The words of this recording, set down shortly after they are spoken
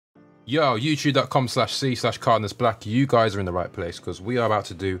Yo, youtube.com/c/CARNS, you guys are in the right place because we are about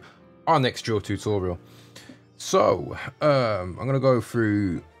to do our next drill tutorial. So, I'm going to go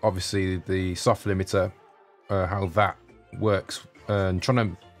through, obviously, the soft limiter, how that works, and trying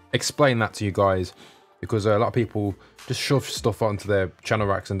to explain that to you guys because a lot of people just shove stuff onto their channel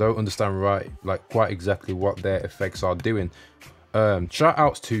racks and don't understand quite exactly what their effects are doing. Shout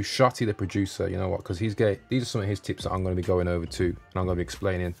outs to Shotty the producer, you know what, because these are some of his tips that I'm going to be going over to, and I'm going to be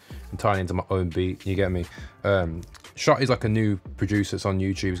explaining and tying into my own beat, you get me. Shotty's like a new producer that's on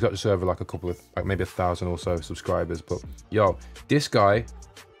YouTube. He's got just over like a couple of, like maybe 1,000 or so subscribers, but yo, this guy,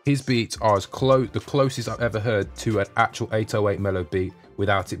 his beats are the closest I've ever heard to an actual 808 Melo beat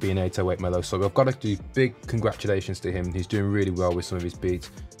without it being 808 Melo. So I've got to do big congratulations to him. He's doing really well with some of his beats.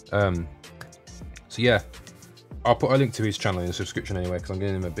 So yeah, I'll put a link to his channel in the description anyway, because I'm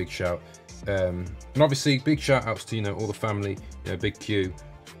giving him a big shout. And obviously, big shout outs to, you know, all the family, you know, Big Q,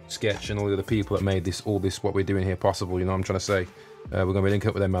 Sketch, and all the other people that made all this, what we're doing here possible. You know what I'm trying to say? We're going to be linking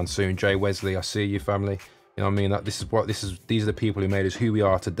up with them man soon. Jay Wesley, I see you, family. You know what I mean? These are the people who made us who we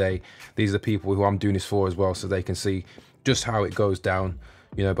are today. These are the people who I'm doing this for as well, so they can see just how it goes down,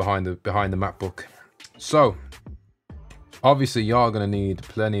 you know, behind the MacBook. So, obviously, y'all are going to need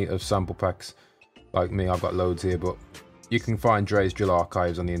plenty of sample packs. Like me, I've got loads here, but you can find Dre's drill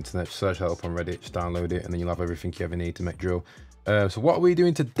archives on the internet. Search that up on Reddit, just download it, and then you'll have everything you ever need to make drill. So what are we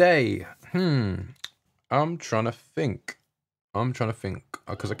doing today? I'm trying to think,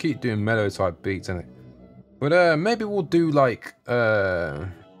 because I keep doing Melo type beats, innit? But maybe we'll do like, I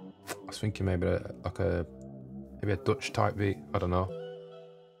was thinking maybe maybe a Dutch type beat. I don't know.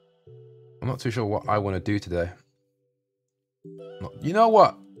 I'm not too sure what I want to do today. You know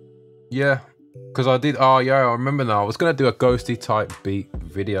what? Yeah. Because I did, oh yeah, I remember now. I was going to do a ghosty type beat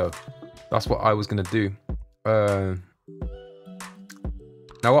video. That's what I was going to do.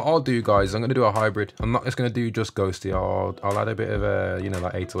 Now what I'll do, guys, I'm going to do a hybrid. I'm not just going to do just ghosty. I'll add a bit of, you know,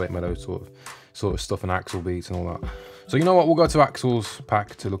 like 808 Melo sort of stuff and Axel beats and all that. So you know what? We'll go to Axel's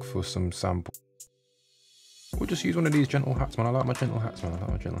pack to look for some samples. We'll just use one of these gentle hats, man. I like my gentle hats, man. I like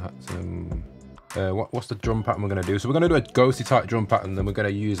my gentle hats. What's the drum pattern we're going to do? So we're going to do a ghosty type drum pattern, then we're going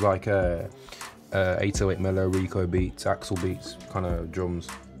to use like 808 Melo, RICO beats, Axel beats, kind of drums.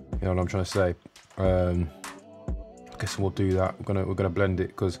 You know what I'm trying to say? I guess we'll do that. We're gonna blend it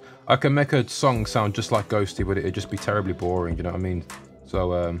because I can make a song sound just like ghosty, but it'd just be terribly boring. You know what I mean?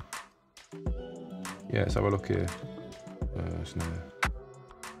 So yeah, let's have a look here. Snare.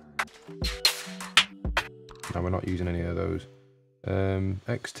 No, we're not using any of those.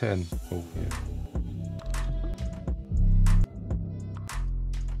 X10. Oh yeah.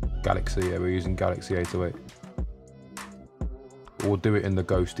 Galaxy, yeah, we're using Galaxy 808. We'll do it in the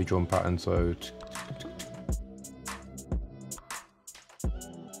ghosty drum pattern, so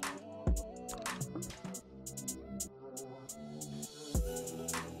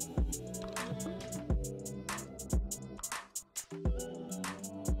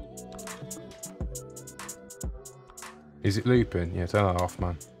is it looping? Yeah, turn that off,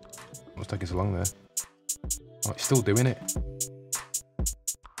 man. What's taking so long there? Oh, it's still doing it.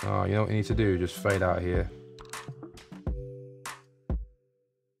 Oh, you know what you need to do? Just fade out here.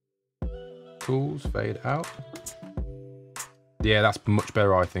 Tools, fade out. Yeah, that's much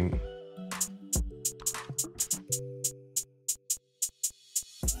better, I think.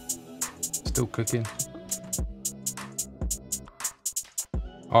 Still clicking.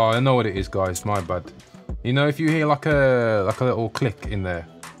 Oh, I know what it is, guys. My bad. You know, if you hear like a little click in there,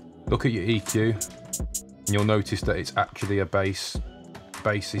 look at your EQ, and you'll notice that it's actually a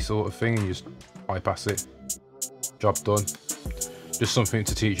bassy sort of thing, and you just bypass it. Job done. Just something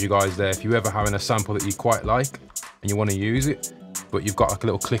to teach you guys there. If you're ever having a sample that you quite like and you want to use it, but you've got like a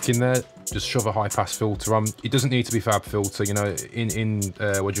little click in there, just shove a high pass filter on. It doesn't need to be fab filter, you know, in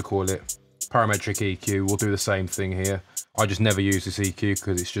what do you call it? Parametric EQ. We'll do the same thing here. I just never use this EQ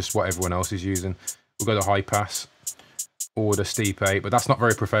because it's just what everyone else is using. We'll go to high pass or the steep 8, but that's not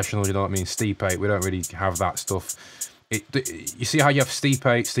very professional, you know what I mean? Steep 8, we don't really have that stuff. You see how you have steep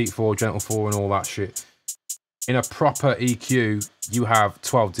 8, steep 4, gentle 4 and all that shit? In a proper EQ, you have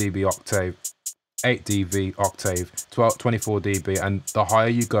 12 dB octave, 8 dB octave, 24 dB, and the higher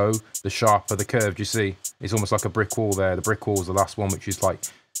you go, the sharper the curve, you see? It's almost like a brick wall there. The brick wall is the last one, which is like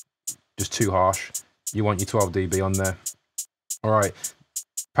just too harsh. You want your 12 dB on there. All right.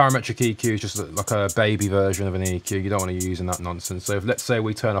 Parametric EQ is just like a baby version of an EQ. You don't want to be using that nonsense. So if, let's say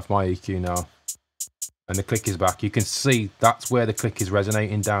we turn off my EQ now and the click is back, you can see that's where the click is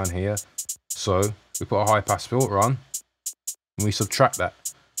resonating down here. So we put a high pass filter on and we subtract that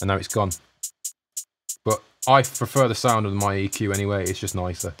and now it's gone. But I prefer the sound of my EQ anyway, it's just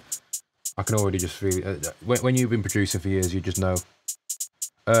nicer. I can already just feel it. When you've been producing for years, you just know.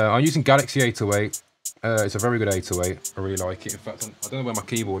 I'm using Galaxy 808. It's a very good 808. I really like it. In fact, I don't know where my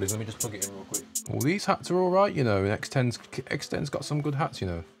keyboard is. Let me just plug it in real quick. Well, these hats are all right, you know. X10's got some good hats, you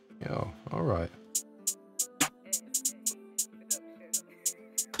know. Yeah, all right.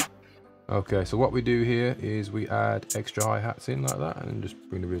 Okay, so what we do here is we add extra hi-hats in like that and just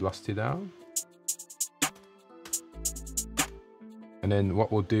bring the velocity down. And then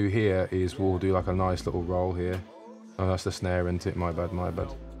what we'll do here is we'll do like a nice little roll here. Oh, that's the snare, isn't it? My bad, my bad.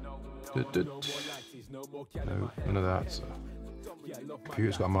 No, none of that. So.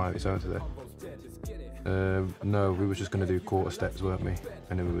 Computer's got a mind of its own today. No, we were just going to do quarter steps, weren't we?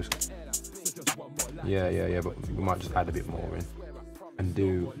 And then we was... Yeah, but we might just add a bit more in. And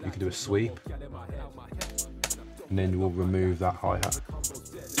you can do a sweep. And then we'll remove that hi-hat.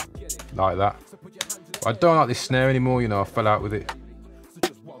 Like that. But I don't like this snare anymore, you know, I fell out with it.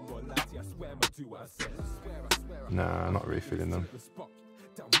 Nah, I'm not really feeling them.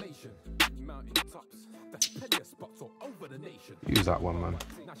 Use that one, man.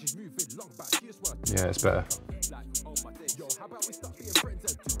 Yeah, it's better.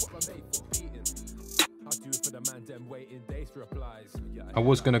 I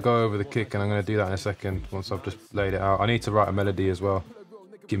was going to go over the kick and I'm going to do that in a second once I've just laid it out. I need to write a melody as well.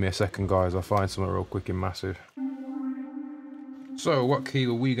 Give me a second, guys. I'll find something real quick and massive. So what key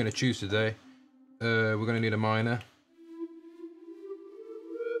are we going to choose today? We're going to need a minor.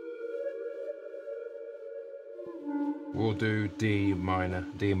 We'll do D minor,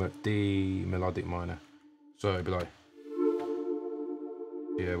 D melodic minor. So it'd be like,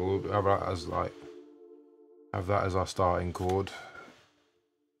 yeah, we'll have that as our starting chord.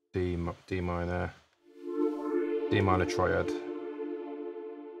 D minor triad.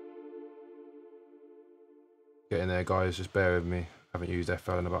 Get in there, guys. Just bear with me. I haven't used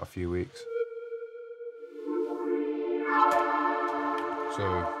FL in about a few weeks. So,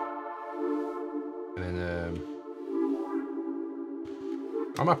 and then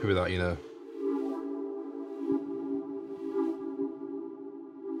I'm happy with that, you know.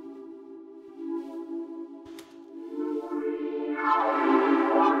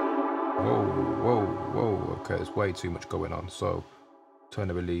 Whoa. Okay, there's way too much going on. So, turn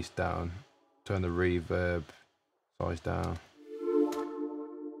the release down. Turn the reverb size down.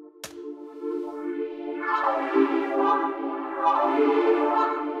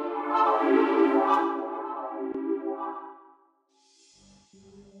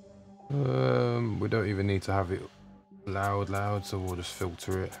 We don't even need to have it loud, so we'll just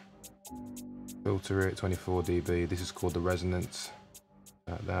filter it. Filter it, 24 dB. This is called the resonance.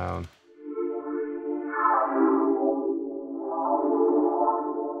 That down.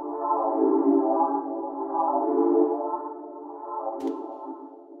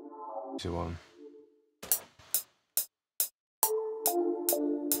 One.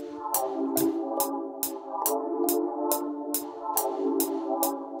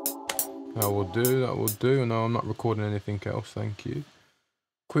 That will do. No, I'm not recording anything else, thank you.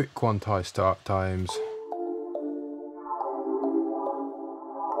 Quick quantize start times.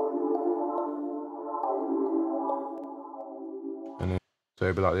 And then, so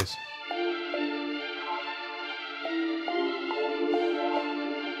it'll be like this.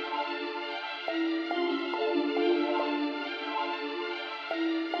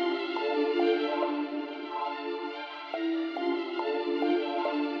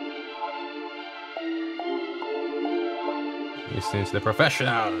 Listening to the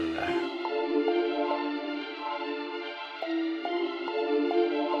professional.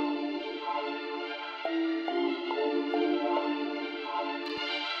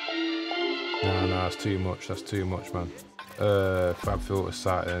 No, that's too much. That's too much, man. Fab filter,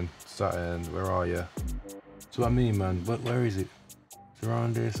 Saturn. Where are you? That's what I mean, man. Where is it? It's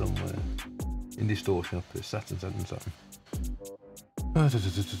around here somewhere. In distortion up here. Saturn.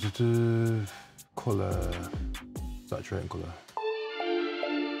 Color. Saturating color.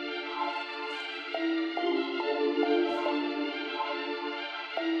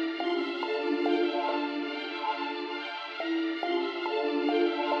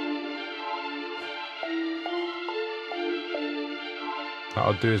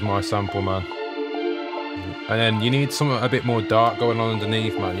 That'll do as my sample, man. And then you need something a bit more dark going on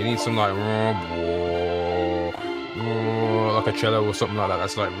underneath, man. You need some like a cello or something like that.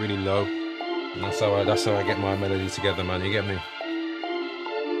 That's like really low. And that's how I get my melody together, man. You get me?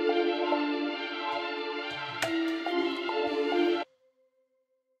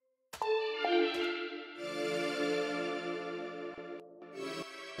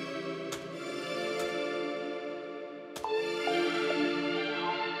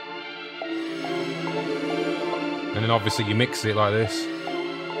 And then obviously you mix it like this.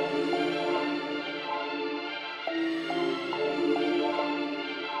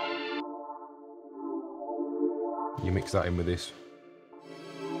 You mix that in with this.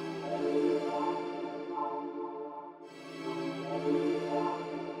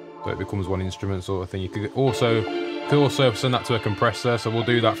 So it becomes one instrument sort of thing. You could also send that to a compressor, so we'll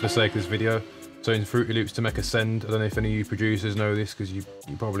do that for the sake of this video. So in Fruity Loops, to make a send, I don't know if any of you producers know this, because you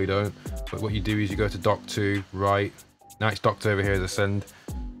probably don't, but what you do is you go to doc 2, right, now it's docked over here as a send.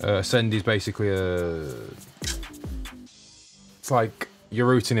 Send is basically it's like you're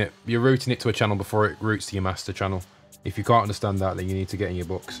routing it to a channel before it routes to your master channel. If you can't understand that, then you need to get in your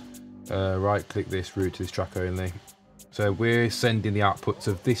books. Right click this, route to this track only. So we're sending the outputs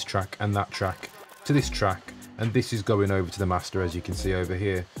of this track and that track to this track, and this is going over to the master, as you can see over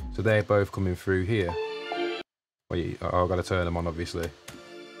here. So they're both coming through here. Wait, I've got to turn them on, obviously.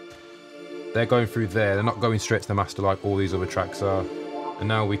 They're going through there. They're not going straight to the master like all these other tracks are. And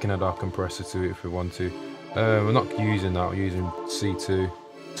now we can add our compressor to it if we want to. We're not using that. We're using C2.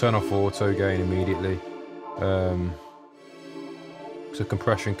 Turn off auto gain immediately. So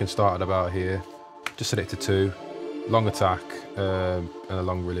compression can start at about here. Just set it to 2. Long attack and a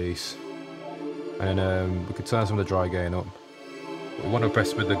long release. And we could turn some of the dry gain up. We want to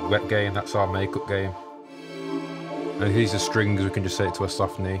press with the wet gain, that's our makeup gain. And these are strings, we can just set it to a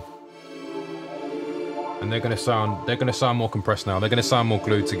soft knee. And they're gonna sound more compressed now. They're gonna sound more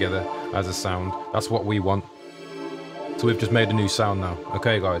glued together as a sound. That's what we want. So we've just made a new sound now.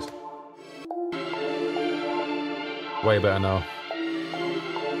 Okay guys. Way better now.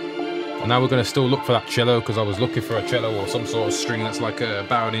 And now we're going to still look for that cello, because I was looking for a cello or some sort of string that's like a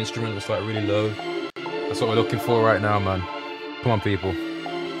barrel instrument that's like really low. That's what we're looking for right now, man. Come on, people.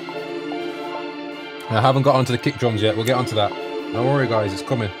 I haven't got onto the kick drums yet. We'll get onto that. Don't worry, guys. It's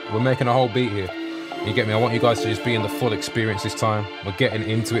coming. We're making a whole beat here. You get me? I want you guys to just be in the full experience this time. We're getting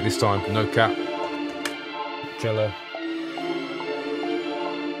into it this time. No cap. Cello.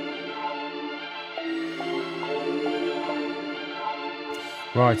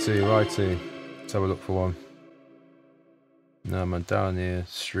 Righty. Let's have a look for one. No, man, down here,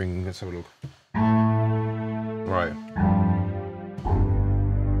 string. Let's have a look. Right.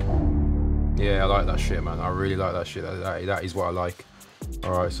 Yeah, I like that shit, man. I really like that shit. That is what I like.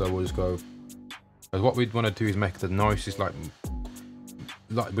 Alright, so we'll just go. What we'd want to do is make the nicest, like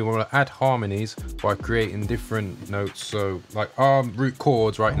we want to add harmonies by creating different notes. So like our root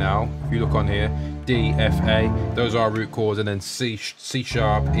chords right now, if you look on here, D, F, A, those are our root chords, and then C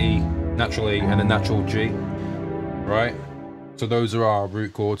sharp, E, natural E, and a natural G, right? So those are our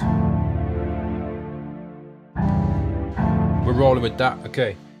root chords. We're rolling with that,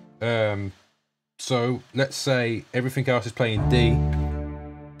 okay. So let's say everything else is playing D.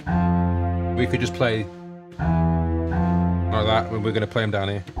 We could just play like that when we're going to play them down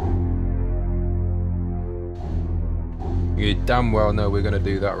here. You damn well know we're going to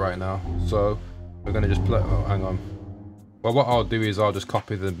do that right now. So we're going to just play. Oh, hang on. Well, what I'll do is I'll just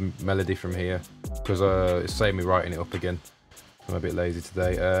copy the melody from here, because it's saved me writing it up again. I'm a bit lazy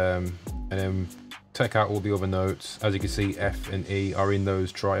today. And then take out all the other notes. As you can see, F and E are in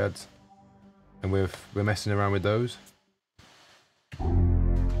those triads, and we're messing around with those.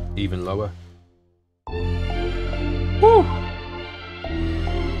 Even lower. Woo!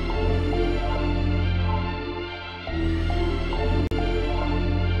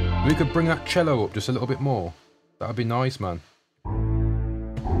 We could bring that cello up just a little bit more. That'd be nice, man.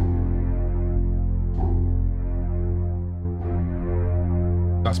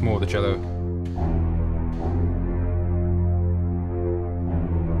 That's more of the cello.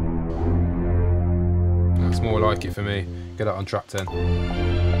 That's more like it for me. Get that on track 10.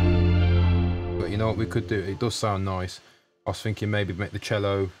 But you know what we could do? It does sound nice. I was thinking maybe make the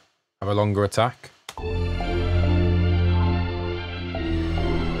cello have a longer attack.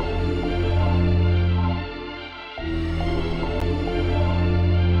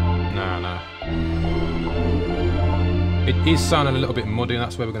 Nah. It is sounding a little bit muddy, and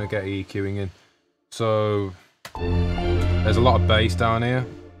that's where we're going to get EQing in. So there's a lot of bass down here,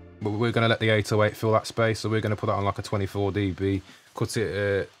 but we're going to let the 808 fill that space, so we're going to put that on like a 24 dB, cut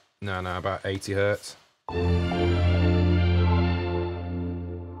it at about 80 Hertz.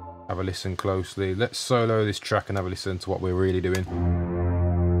 Have a listen closely. Let's solo this track and have a listen to what we're really doing.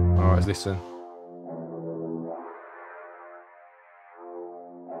 Alright, let's listen.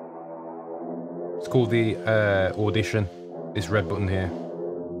 It's called the audition, this red button here.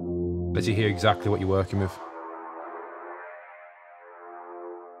 Lets you hear exactly what you're working with.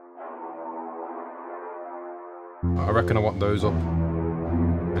 I reckon I want those up.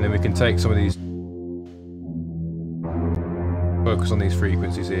 And then we can take some of these. Focus on these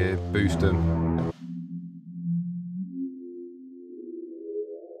frequencies here, boost them.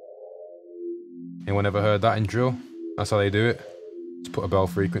 Anyone ever heard that in drill? That's how they do it. Just put a bell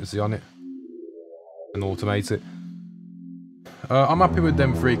frequency on it and automate it. I'm happy with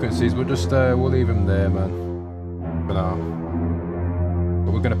them frequencies. We'll just we'll leave them there, man, for now.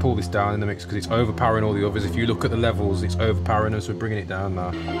 But we're going to pull this down in the mix because it's overpowering all the others. If you look at the levels, it's overpowering them, so we're bringing it down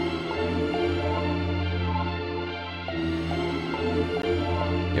now.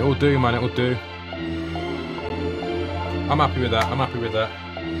 It'll do, man, it'll do. I'm happy with that, I'm happy with that.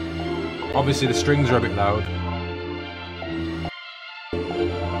 Obviously the strings are a bit loud.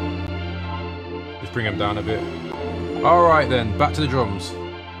 Just bring them down a bit. Alright then, back to the drums.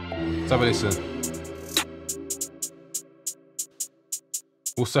 Let's have a listen.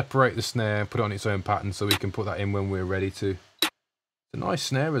 We'll separate the snare, put it on its own pattern so we can put that in when we're ready to. It's a nice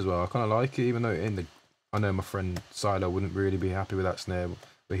snare as well, I kind of like it, even though I know my friend Silo wouldn't really be happy with that snare,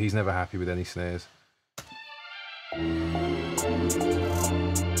 but he's never happy with any snares.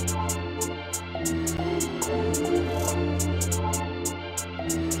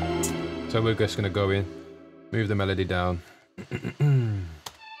 So we're just going to go in, move the melody down.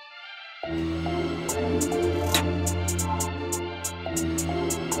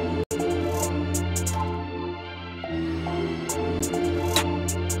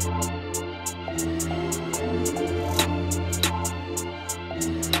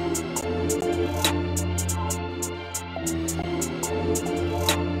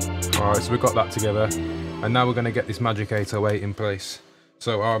 Alright, so we've got that together, and now we're going to get this Magic 808 in place.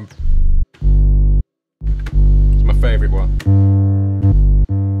 So it's my favourite one.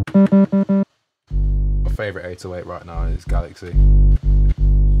 My favourite 808 right now is Galaxy.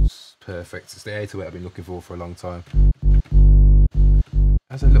 It's perfect. It's the 808 I've been looking for a long time.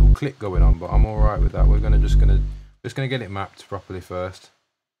 There's a little click going on, but I'm alright with that. We're just gonna get it mapped properly first.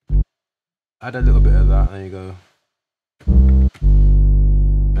 Add a little bit of that, there you go.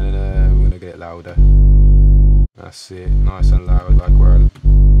 And then we're gonna get it louder. That's it, nice and loud, like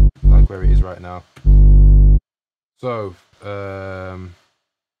where it is right now. So,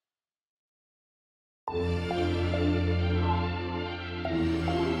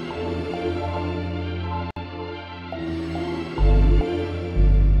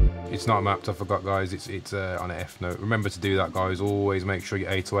 it's not mapped, I forgot, guys. It's on an F note. Remember to do that, guys. Always make sure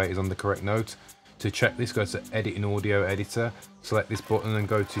your 808 is on the correct note. To check this, go to Edit in Audio Editor, select this button and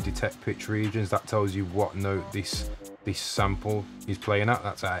go to Detect Pitch Regions. That tells you what note this sample is playing at.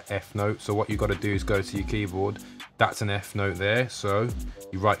 That's at F note. So what you've got to do is go to your keyboard. That's an F note there. So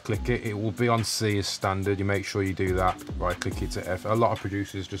you right click it. It will be on C as standard. You make sure you do that. Right click it to F. A lot of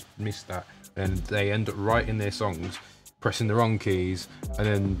producers just miss that and they end up writing their songs pressing the wrong keys, and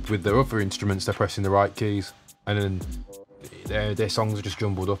then with their other instruments they're pressing the right keys, and then their songs are just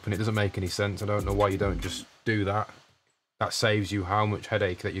jumbled up and it doesn't make any sense. I don't know why you don't just do that. That saves you how much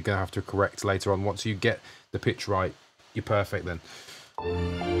headache that you're going to have to correct later on. Once you get the pitch right, you're perfect then.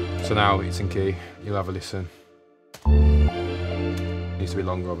 So now it's in key. You'll have a listen. Needs to be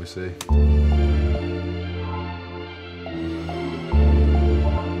longer, obviously.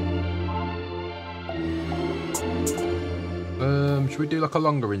 Should we do like a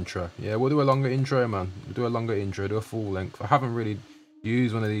longer intro? Yeah, we'll do a longer intro, man. We'll do a longer intro, do a full length. I haven't really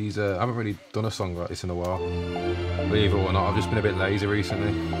used one of these, I haven't really done a song like this in a while. Believe it or not, I've just been a bit lazy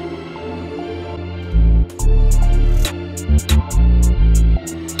recently.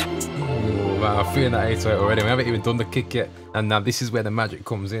 Ooh, man, I'm feeling that 808 already. We haven't even done the kick yet. And now this is where the magic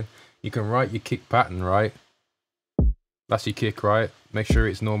comes in. You can write your kick pattern, right? That's your kick, right? Make sure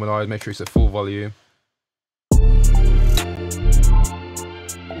it's normalized, make sure it's at full volume.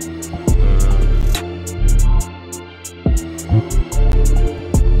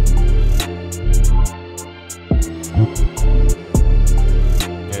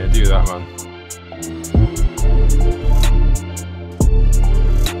 Yeah, do that, man.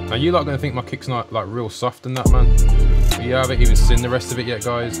 Now you lot gonna think my kick's not like real soft and that, man. But you haven't even seen the rest of it yet,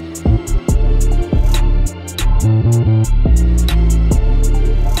 guys.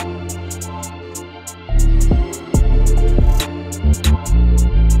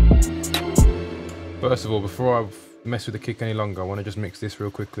 First of all, before I mess with the kick any longer, I want to just mix this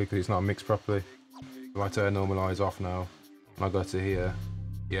real quickly because it's not mixed properly. If I turn normalize off now, and I go to here,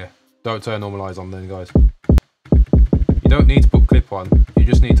 yeah, don't turn normalize on then, guys. You don't need to put clip on, you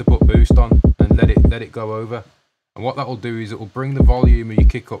just need to put boost on and let it go over. And what that will do is it will bring the volume of your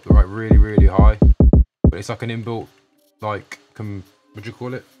kick up like really, really high. But it's like an inbuilt, like, what do you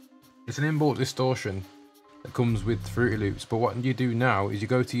call it? It's an inbuilt distortion that comes with Fruity Loops. But what you do now is you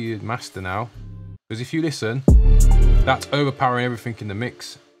go to your master now. Because if you listen, that's overpowering everything in the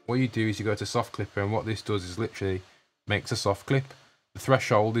mix. What you do is you go to soft clipper, and what this does is literally makes a soft clip. The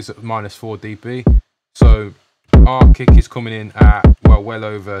threshold is at -4 dB, so our kick is coming in at well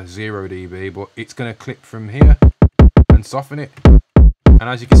over 0 dB, but it's going to clip from here and soften it. And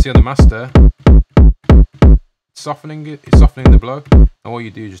as you can see on the master, it's softening the blow. And all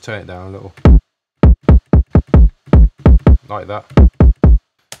you do is just turn it down a little, like that.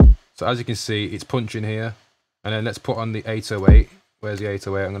 So as you can see, it's punching here. And then let's put on the 808. Where's the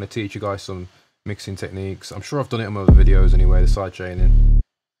 808? I'm going to teach you guys some mixing techniques. I'm sure I've done it in my other videos anyway, the side chaining.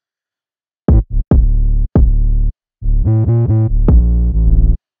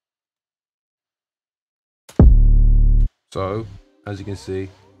 So, as you can see,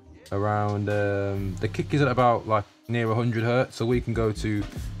 around the kick is at about like near 100 Hertz, so we can go to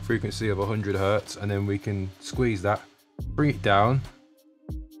frequency of 100 Hertz, and then we can squeeze that, bring it down,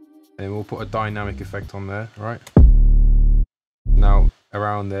 and we'll put a dynamic effect on there, right? Now,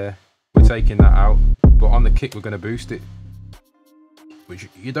 around there, we're taking that out, but on the kick we're going to boost it, which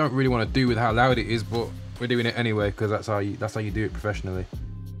you don't really want to do with how loud it is, but we're doing it anyway because that's how you do it professionally.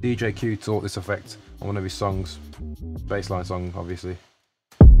 DJ Q taught this effect on one of his songs, bassline song obviously.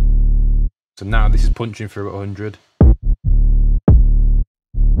 So now this is punching through at 100.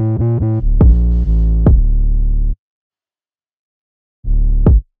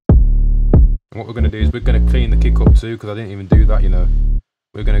 And what we're going to do is we're going to clean the kick up too, because I didn't even do that, you know.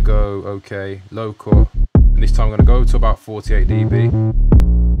 We're going to go, okay, low cut, and this time we're going to go to about 48 dB.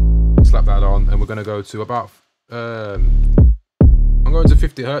 Slap that on, and we're going to go to about, I'm going to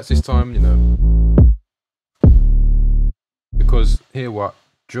 50 Hertz this time, you know. Because here what,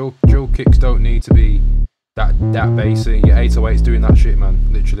 drill kicks don't need to be that bassy. Your 808's doing that shit,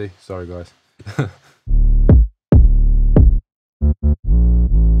 man, literally. Sorry guys.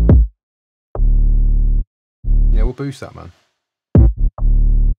 Yeah, we'll boost that, man.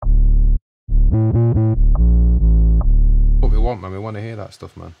 What we want, man, we want to hear that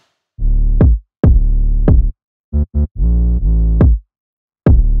stuff, man.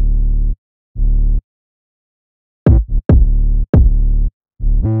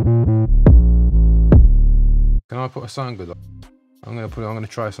 Can I put a sound good on? I'm gonna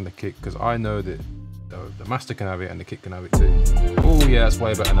try this on the kick, because I know that the master can have it and the kick can have it too. Oh yeah, that's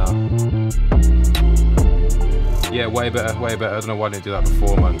way better now. Yeah, way better, way better. I don't know why I didn't do that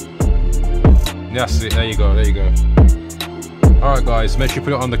before, man. That's it, there you go, there you go. Alright guys, make sure you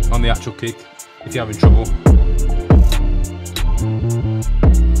put it on the actual kick if you're having trouble.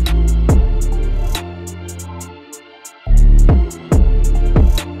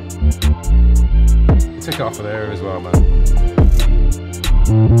 Take it off of there as well, man.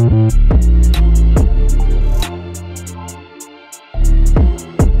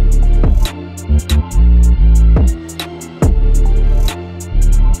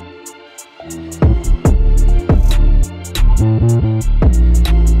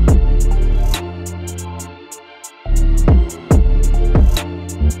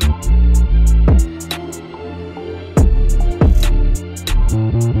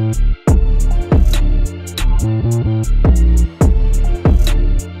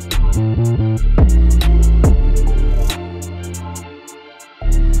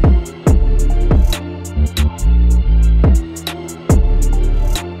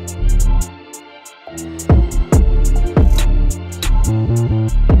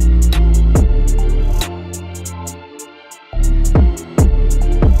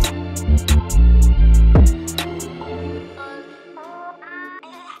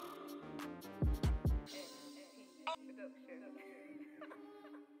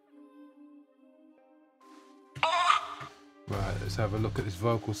 Right, let's have a look at this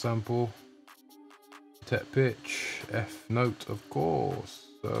vocal sample. Tech pitch, F note, of course.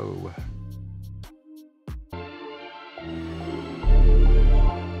 So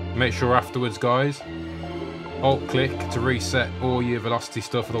make sure afterwards, guys, alt click to reset all your velocity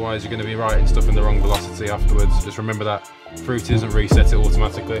stuff, otherwise you're going to be writing stuff in the wrong velocity afterwards. Just remember that Fruity doesn't reset it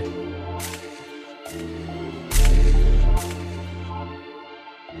automatically.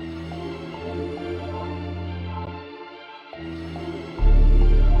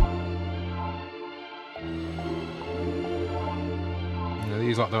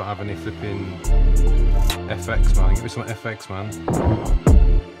 These lot don't have any flipping FX, man. Give me some FX, man.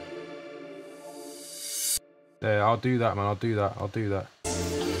 Yeah, I'll do that, man. I'll do that. I'll do that.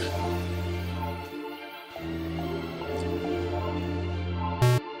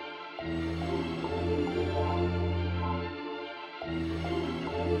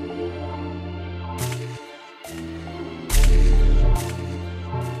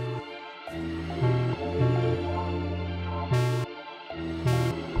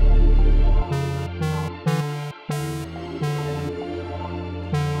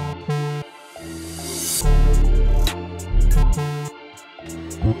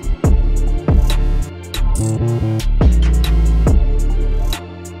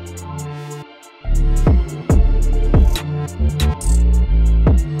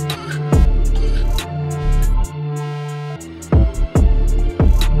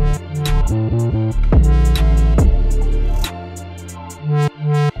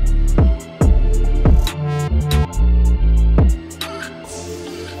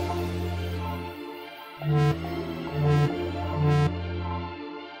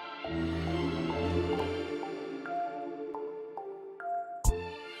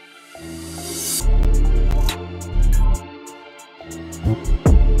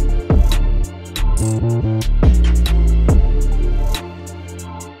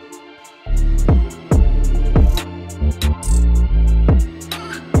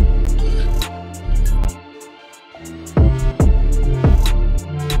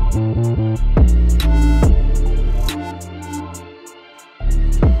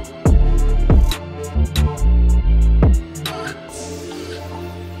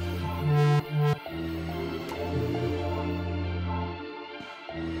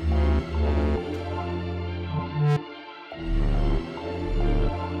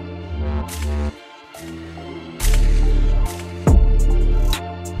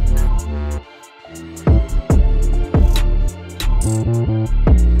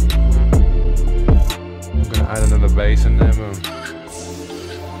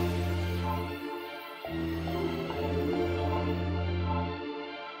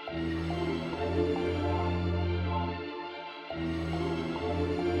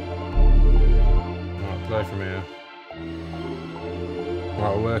 play from here.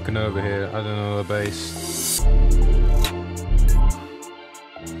 Right, we're working over here. Add another bass.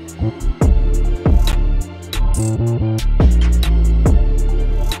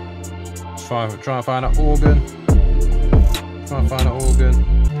 Try and find an organ. Try and find an organ.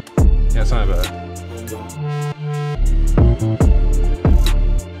 Yeah, sound better.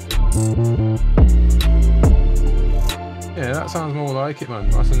 Yeah, that sounds more like it, man.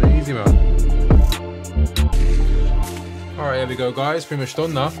 Nice and easy, man. Alright, here we go, guys. Pretty much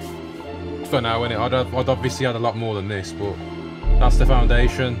done now. For now, innit? I'd obviously had a lot more than this, but that's the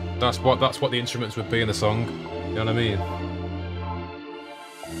foundation. That's what the instruments would be in the song. You know what I mean?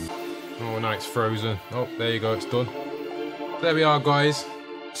 Oh, now it's frozen. Oh, there you go. It's done. There we are, guys.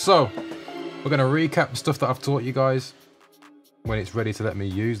 So, we're going to recap the stuff that I've taught you guys when it's ready to let me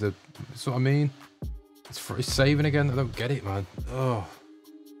use the... That's what I mean. It's saving again. I don't get it, man. Oh.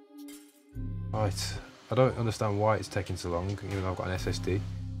 Right. I don't understand why it's taking so long, even though I've got an SSD.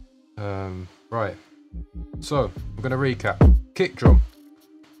 Right. So, we're going to recap. Kick drum.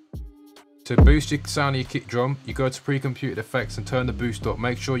 To boost your sound of your kick drum, you go to pre-computed effects and turn the boost up.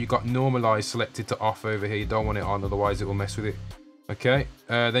 Make sure you got normalize selected to off over here. You don't want it on, otherwise it will mess with it. Okay.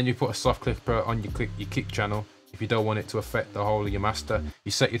 Then you put a soft clipper on your kick channel. If you don't want it to affect the whole of your master,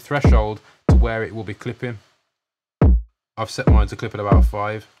 you set your threshold to where it will be clipping. I've set mine to clip at about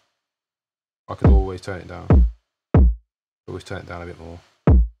 5. I could always turn it down. Always turn it down a bit more.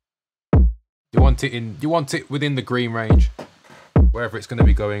 You want it within the green range, wherever it's going to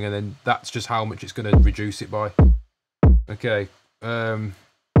be going, and then that's just how much it's going to reduce it by. Okay.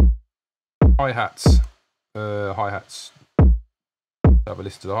 Hi-hats. Hi-hats. Have a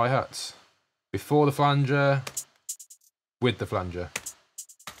list of the hi-hats. Before the flanger, with the flanger.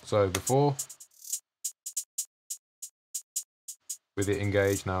 So before, with it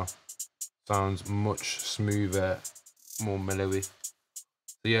engaged now. Sounds much smoother, more mellowy.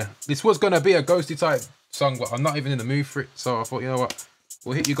 So yeah, this was going to be a ghosty type song, but I'm not even in the mood for it. So I thought, you know what,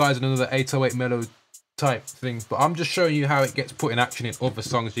 we'll hit you guys with another 808 Melo type thing. But I'm just showing you how it gets put in action in other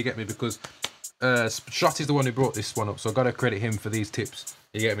songs, you get me? Because Shot is the one who brought this one up, so I've got to credit him for these tips.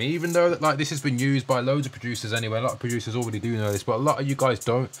 You get me? Even though that, like, this has been used by loads of producers anyway, a lot of producers already do know this, but a lot of you guys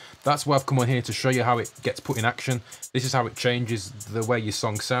don't. That's why I've come on here to show you how it gets put in action. This is how it changes the way your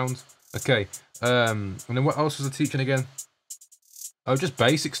song sounds. Okay, and then what else was I teaching again? Oh, just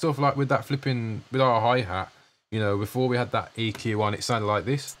basic stuff, like with that flipping, with our hi-hat, you know, before we had that EQ on, it sounded like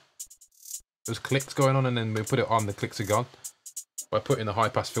this. There's clicks going on, and then we put it on, the clicks are gone. By putting the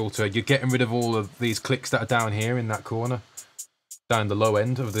high-pass filter, you're getting rid of all of these clicks that are down here in that corner, down the low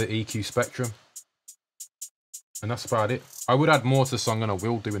end of the EQ spectrum. And that's about it. I would add more to the song, and I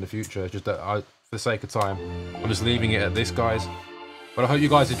will do in the future, just that for the sake of time, I'm just leaving it at this, guys. But I hope you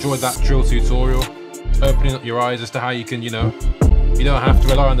guys enjoyed that drill tutorial, opening up your eyes as to how you can, you know, you don't have to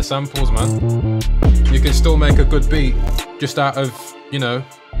rely on the samples, man. You can still make a good beat just out of, you know,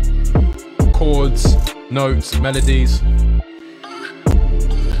 chords, notes, melodies.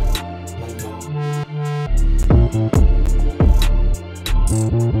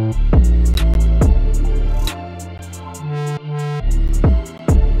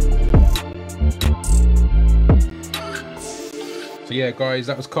 So yeah, guys,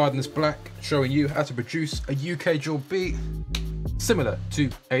 that was CARNS Black showing you how to produce a UK drill beat similar to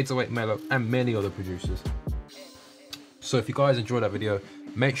 808 Melo and many other producers. So if you guys enjoyed that video,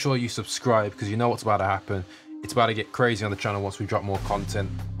 make sure you subscribe, because you know what's about to happen. It's about to get crazy on the channel once we drop more content.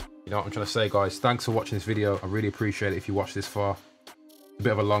 You know what I'm trying to say, guys? Thanks for watching this video. I really appreciate it if you watch this far. A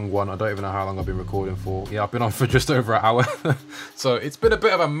bit of a long one. I don't even know how long I've been recording for. Yeah, I've been on for just over an hour. So it's been a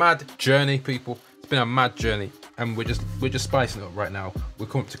bit of a mad journey, people. It's been a mad journey, and we're just spicing it up right now. We're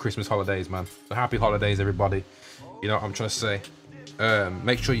coming up to Christmas holidays, man. So happy holidays, everybody. You know what I'm trying to say?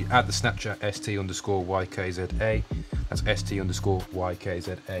 Make sure you add the Snapchat st_YKZA. That's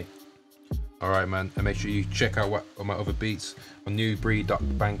st_YKZA. All right, man. And make sure you check out my other beats on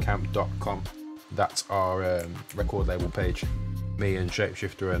newbreed.bandcamp.com. That's our record label page. Me and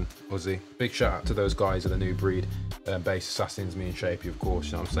Shapeshifter and Uzi. Big shout out to those guys at the New Breed Bass Assassins, me and Shapey, of course.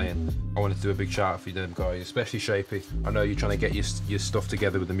 You know what I'm saying? I wanted to do a big shout out for them guys, especially Shapey. I know you're trying to get your stuff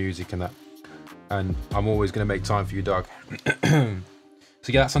together with the music and that, and I'm always going to make time for you, dog.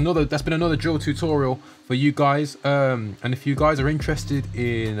 So yeah, that's been another drill tutorial for you guys. And if you guys are interested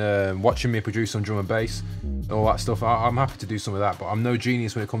in watching me produce some drum and bass, all that stuff, I'm happy to do some of that. But I'm no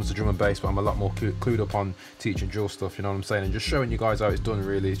genius when it comes to drum and bass, but I'm a lot more clued up on teaching drill stuff. You know what I'm saying? And just showing you guys how it's done.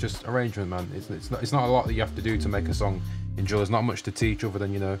 Really, it's just arrangement, man. It's not a lot that you have to do to make a song in drill. There's not much to teach other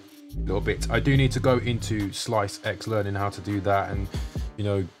than, you know, little bits. I do need to go into Slice X, learning how to do that, and, you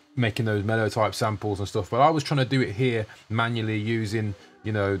know, making those Melo type samples and stuff, but I was trying to do it here manually using,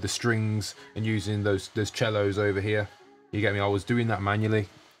 you know, the strings and using those cellos over here. You get me? I was doing that manually.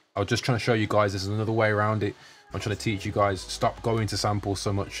 I was just trying to show you guys there's another way around it. I'm trying to teach you guys, stop going to samples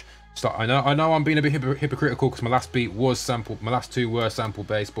so much. Stop. I know I'm being a bit hypocritical because my last beat was sample, my last two were sample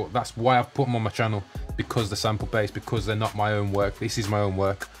based, but that's why I've put them on my channel, because they're sample based, because they're not my own work. This is my own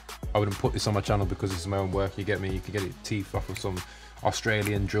work. I wouldn't put this on my channel because this is my own work. You get me? You can get it teeth off of some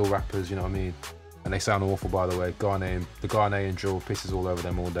Australian drill rappers, you know what I mean? And they sound awful, by the way. The Ghanaian drill pisses all over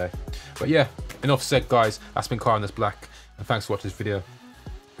them all day. But yeah, enough said, guys. That's been CARNS Black, and thanks for watching this video.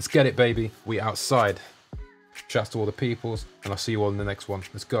 Let's get it, baby. We outside. Shouts to all the peoples, and I'll see you all in the next one.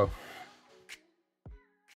 Let's go.